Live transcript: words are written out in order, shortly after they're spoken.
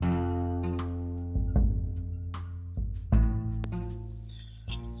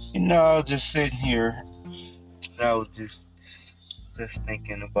I was just sitting here and I was just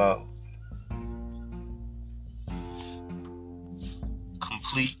thinking about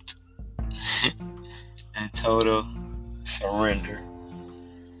complete and total surrender.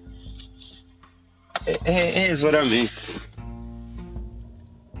 Here's what I mean.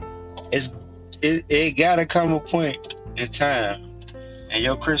 It's it gotta come a point in time in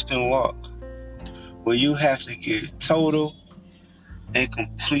your Christian walk where you have to give total and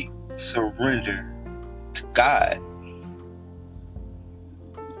complete surrender to God.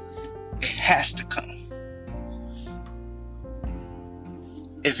 It has to come.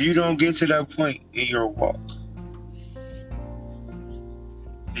 If you don't get to that point in your walk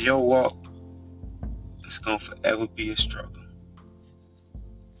is gonna forever be a struggle.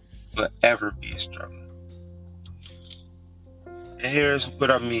 Forever be a struggle. And here's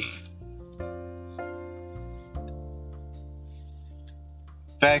what I mean.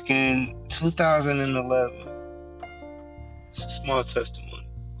 Back in 2011, it's a small testimony.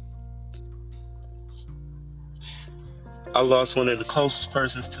 I lost one of the closest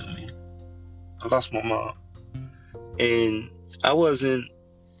persons to me. I lost my mom. And I wasn't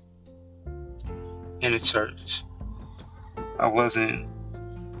in the church. I wasn't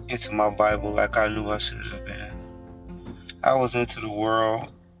into my Bible like I knew I should have been. I was into the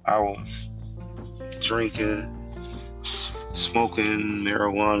world. I was drinking, smoking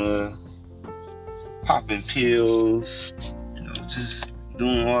marijuana, popping pills, just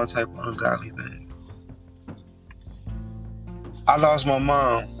doing all type of ungodly things. I lost my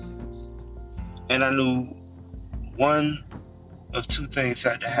mom, and I knew one of two things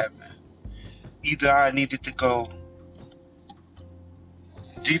had to happen. Either I needed to go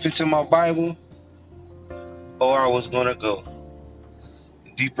deep into my Bible, or I was going to go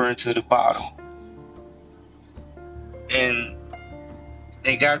deeper into the bottle. And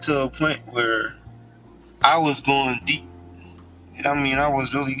it got to a point where I was going deep. And I mean, I was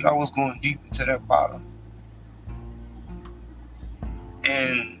going deep into that bottle.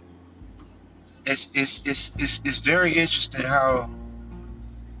 And it's very interesting how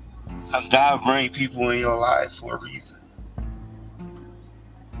God brings people in your life for a reason.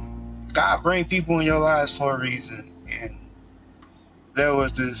 God brings people in your lives for a reason. And there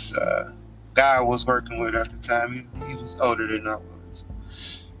was this guy I was working with at the time. He was older than I was.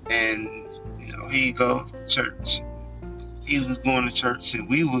 And, he goes to church. He was going to church, and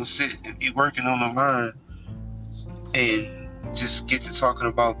we would sit and be working on the line and just get to talking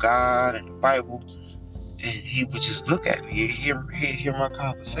about God and the Bible. And he would just look at me and hear my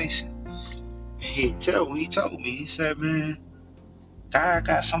conversation. And he told me, he said, man, God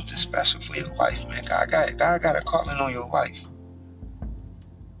got something special for your life, man. God got a calling on your life.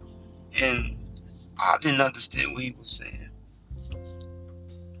 And I didn't understand what he was saying.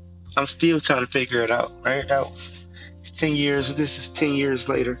 I'm still trying to figure it out, right? It's 10 years. This is 10 years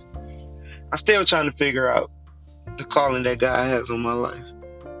later. I'm still trying to figure out the calling that God has on my life.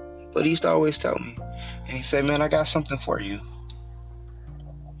 But he used to always tell me. And he said, man, I got something for you.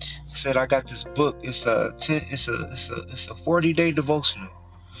 He said, I got this book. It's a 40-day devotional.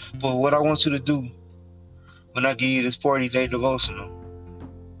 But what I want you to do when I give you this 40-day devotional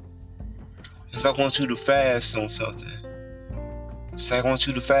is I want you to fast on something. So I want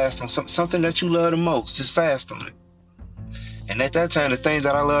you to fast on something that you love the most. Just fast on it. And at that time, the thing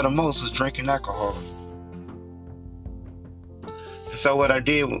that I loved the most was drinking alcohol. And so what I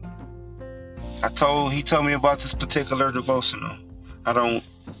did, he told me about this particular devotional. I don't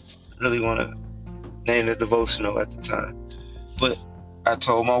really want to name the devotional at the time. But I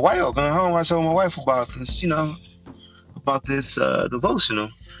told my wife, going home, I told my wife about this, about this devotional.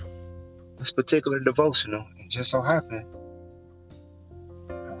 This particular devotional. And just so happened,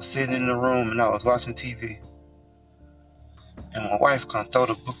 I was sitting in the room and I was watching TV. And my wife come throw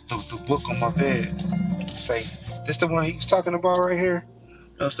the book on my bed. Say, this the one he was talking about right here?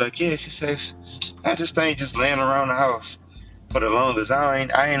 I was like, yeah. She says, man, this thing just laying around the house for the longest. I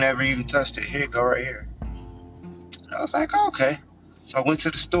ain't never even touched it. Here you go, right here. And I was like, oh, okay. So I went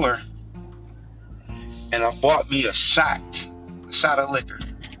to the store and I bought me a shot of liquor.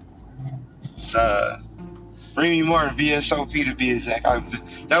 It's Remy Martin VSOP to be exact.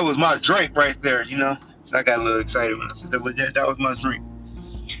 That was my drink right there, So I got a little excited when I said that was my drink.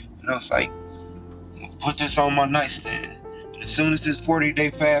 And I was like, put this on my nightstand. And as soon as this 40-day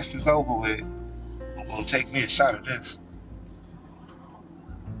fast is over with, I'm going to take me a shot of this.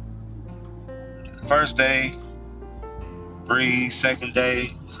 First day, breeze. Second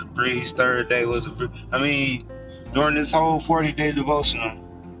day was a breeze. Third day was a breeze. I mean, during this whole 40-day devotional,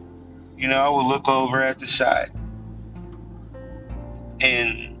 I would look over at the shot.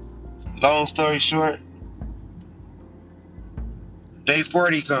 And Long story short, day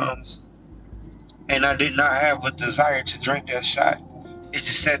 40 comes, and I did not have a desire to drink that shot. It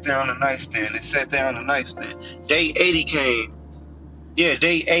just sat there on the nightstand. It sat there on the nightstand. Day 80 came. Yeah,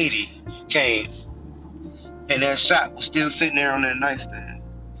 day 80 came, and that shot was still sitting there on that nightstand.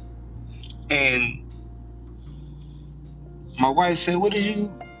 And my wife said, What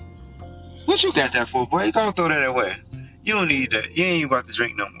you got that for, boy? You gonna throw that away. You don't need that. You ain't about to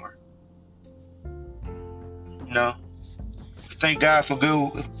drink no more. You know? Thank God for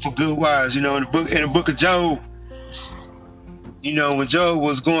good wives. You know, in the book of Job, you know, when Job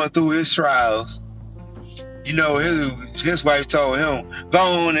was going through his trials, you know, his wife told him, go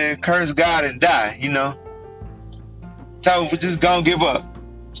on and curse God and die, you know. Told him just go and give up.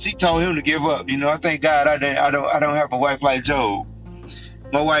 She told him to give up, you know. I thank God I don't have a wife like Job.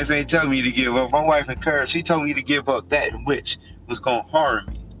 My wife ain't telling me to give up. My wife encouraged. She told me to give up that which was gonna harm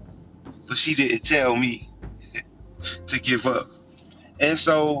me. But she didn't tell me to give up. And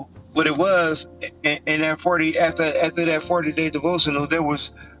so what it was in that 40 after that 40-day devotional, there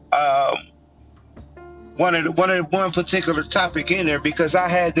was one particular topic in there, because I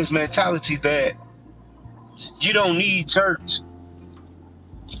had this mentality that you don't need church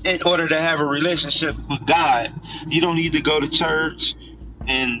in order to have a relationship with God. You don't need to go to church,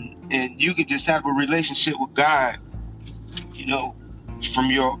 and you can just have a relationship with God, you know, from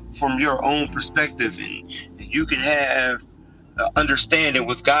your own perspective, and you can have understanding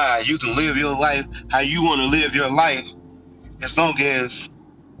with God. You can live your life how you want to live your life, as long as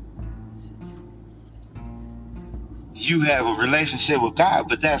you have a relationship with God.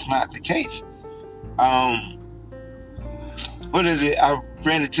 But that's not the case. What is it? I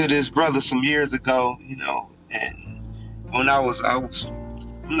ran into this brother some years ago, you know, and when I was locked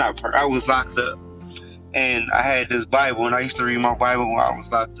up, and I had this Bible, and I used to read my Bible when I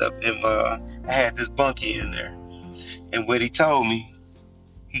was locked up, and I had this bunkie in there. And what he told me,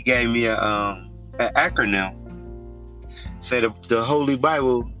 he gave me an acronym. Said the Holy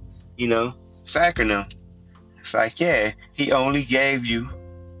Bible, you know, it's an acronym. It's like, yeah, he only gave you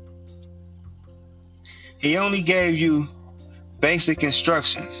basic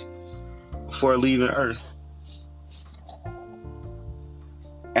instructions before leaving Earth.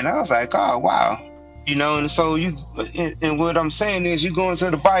 And I was like, oh wow, you know. And so and what I'm saying is, you go into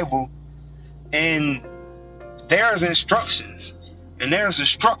the Bible, and there's instructions, and there's a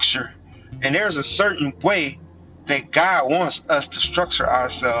structure, and there's a certain way that God wants us to structure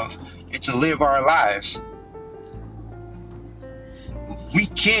ourselves and to live our lives. We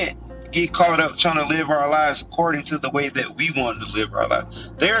can't get caught up trying to live our lives according to the way that we want to live our lives.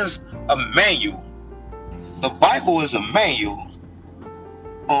 There's a manual. The Bible is a manual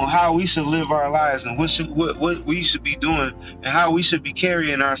on how we should live our lives, and what we should be doing, and how we should be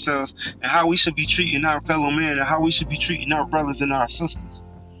carrying ourselves, and how we should be treating our fellow men, and how we should be treating our brothers and our sisters.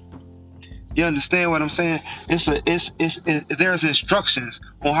 You understand what I'm saying? There's instructions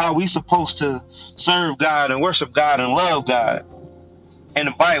on how we supposed to serve God and worship God and love God. In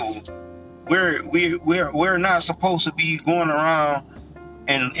the Bible, we're not supposed to be going around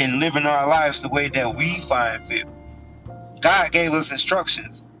and living our lives the way that we find fit. God gave us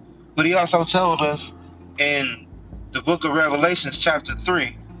instructions, but he also told us in the book of Revelations chapter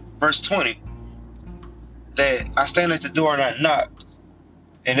 3 verse 20 that I stand at the door and I knock,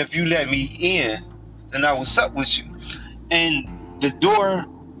 and if you let me in, then I will sup with you. And the door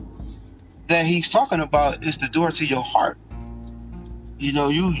that he's talking about is the door to your heart. You know,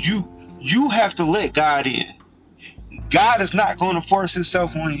 you have to let God in. God is not going to force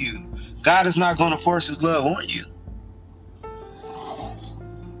himself on you. God is not going to force his love on you.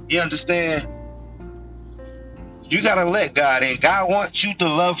 You understand? You got to let God in. God wants you to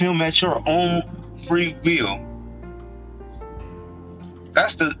love him at your own free will.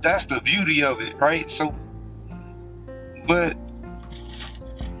 That's the beauty of it, right? So, but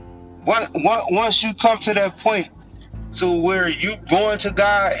once you come to that point to where you going to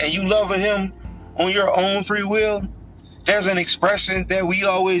God and you loving him on your own free will, there's an expression that we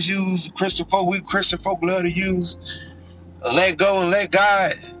always use, Christian folk love to use, let go and let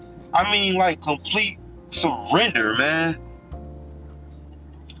God. I mean, like complete surrender, man.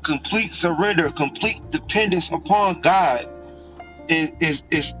 Complete surrender, complete dependence upon God is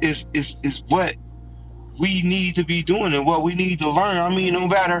what we need to be doing and what we need to learn. I mean, no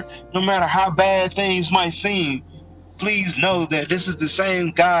matter how bad things might seem, please know that this is the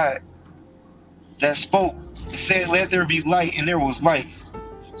same God that spoke and said, let there be light, and there was light.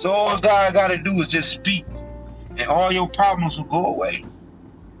 So all God got to do is just speak, and all your problems will go away.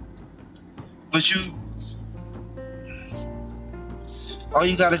 But All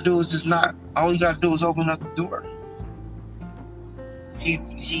you gotta do is just not. All you gotta do is open up the door.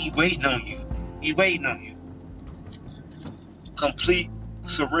 He waiting on you. He waiting on you. Complete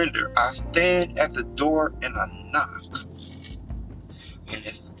surrender. I stand at the door and I knock. And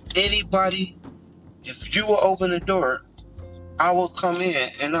if you will open the door, I will come in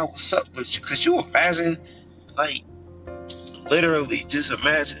and I will sup with you. Cause you imagine, like, literally, just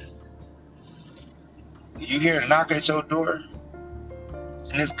imagine you hear a knock at your door,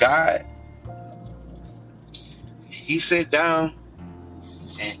 and it's God. He sit down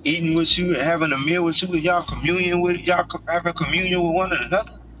and eating with you and having a meal with you, and y'all having communion with one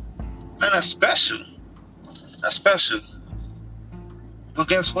another. Man, that's special. That's special. But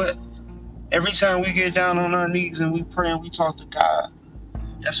guess what? Every time we get down on our knees and we pray and we talk to God,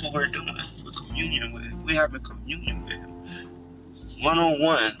 that's what we're doing. We're having communion with Him.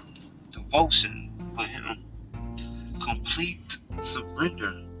 One-on-one devotion with Him. Complete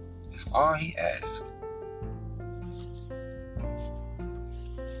surrender is all He asks.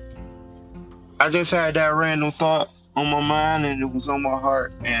 I just had that random thought on my mind and it was on my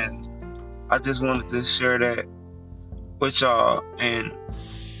heart, and I just wanted to share that with y'all, and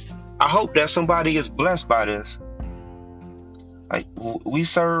I hope that somebody is blessed by this. Like, we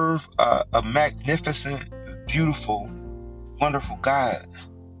serve a magnificent, beautiful, wonderful God,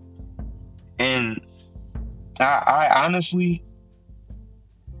 and I honestly,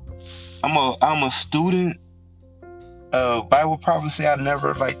 I'm a student of Bible prophecy. I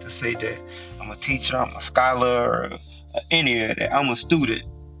never like to say that I'm a teacher, I'm a scholar, or any of that. I'm a student.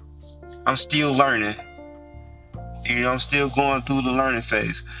 I'm still learning. I'm still going through the learning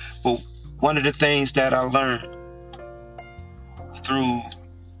phase. But one of the things that I learned through,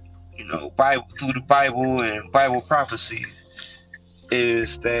 through the Bible and Bible prophecy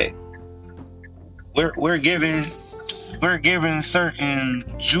is that we're given certain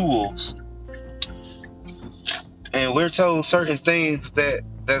jewels, and we're told certain things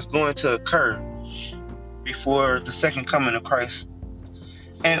that's going to occur before the second coming of Christ.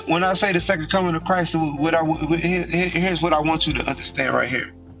 And when I say the second coming of Christ, here's what I want you to understand right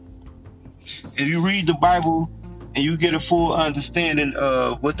here. If you read the Bible and you get a full understanding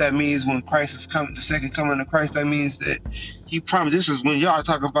of what that means when Christ is coming, the second coming of Christ, that means that He promised. This is when y'all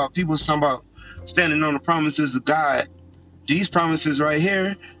talk about, people's talking about standing on the promises of God. These promises right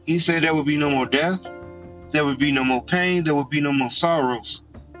here, He said there would be no more death, there would be no more pain, there would be no more sorrows.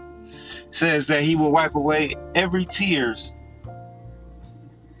 It says that He will wipe away every tears.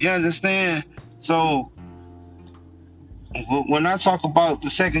 You understand? So when I talk about the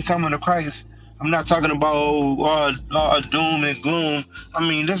second coming of Christ, I'm not talking about doom and gloom. I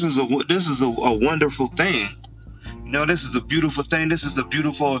mean, this is a wonderful thing. This is a beautiful thing. This is a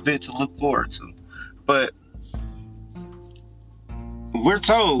beautiful event to look forward to. But we're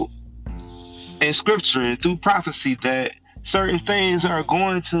told in Scripture and through prophecy that certain things are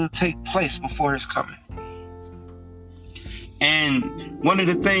going to take place before His coming. And one of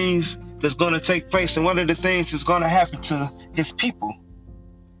the things that's going to take place, and one of the things that's going to happen to His people.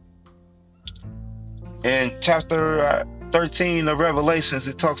 In chapter 13 of Revelations,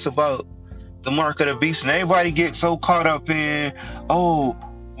 it talks about the mark of the beast, and everybody gets so caught up in,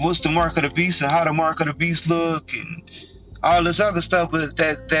 what's the mark of the beast and how the mark of the beast look and all this other stuff, but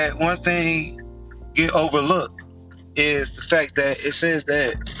that one thing get overlooked is the fact that it says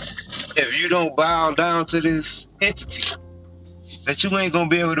that if you don't bow down to this entity, that you ain't gonna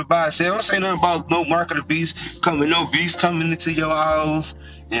be able to buy. Say, don't say nothing about no mark of the beast coming, no beast coming into your house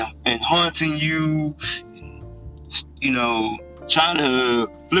and haunting you, trying to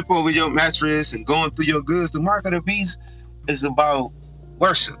flip over your mattress and going through your goods. The mark of the beast is about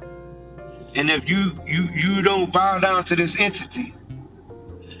worship. And if you don't bow down to this entity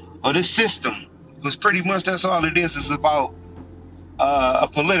or this system, because pretty much that's all it is. It's about a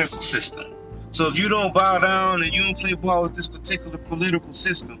political system. So if you don't bow down and you don't play ball with this particular political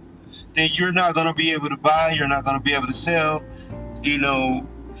system, then you're not going to be able to buy, you're not going to be able to sell, your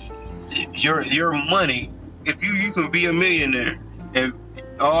money. If you can be a millionaire, and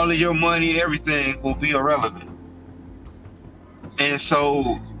all of your money, everything will be irrelevant. And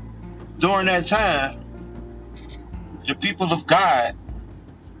so during that time, the people of God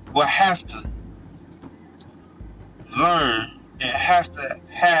will have to learn and have to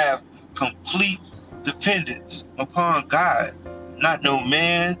have complete dependence upon God. Not no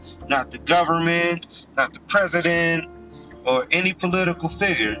man, not the government, not the president, or any political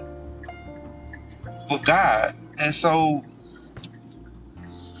figure, but God. And so,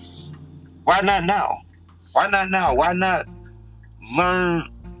 why not now? Why not now? Why not learn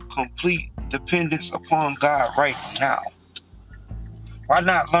complete dependence upon God right now? Why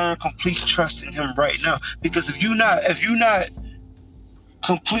not learn complete trust in him right now? Because if you're not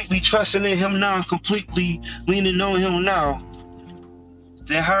completely trusting in him now, completely leaning on him now,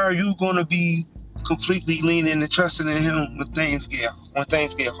 then how are you gonna be completely leaning and trusting in him when things get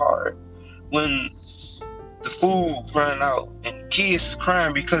hard? When the food run out and kids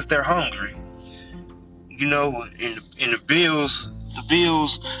crying because they're hungry, and the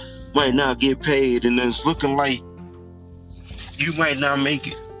bills might not get paid, and it's looking like you might not make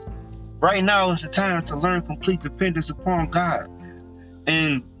it. Right now is the time to learn complete dependence upon God.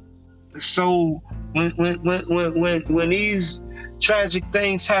 And so when these tragic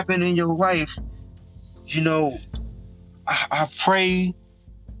things happen in your life, I pray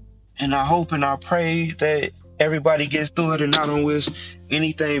and I hope and I pray that everybody gets through it, and I don't wish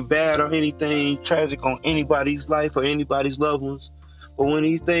anything bad or anything tragic on anybody's life or anybody's loved ones. But when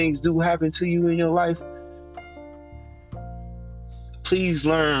these things do happen to you in your life, please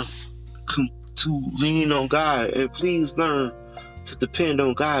learn to lean on God, and please learn to depend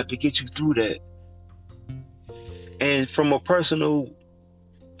on God to get you through that. And from a personal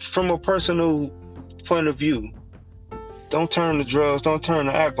point of view, don't turn to drugs, don't turn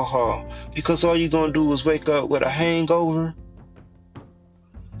to alcohol, because all you're gonna do is wake up with a hangover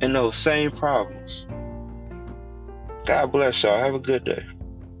and those same problems. God bless y'all. Have a good day.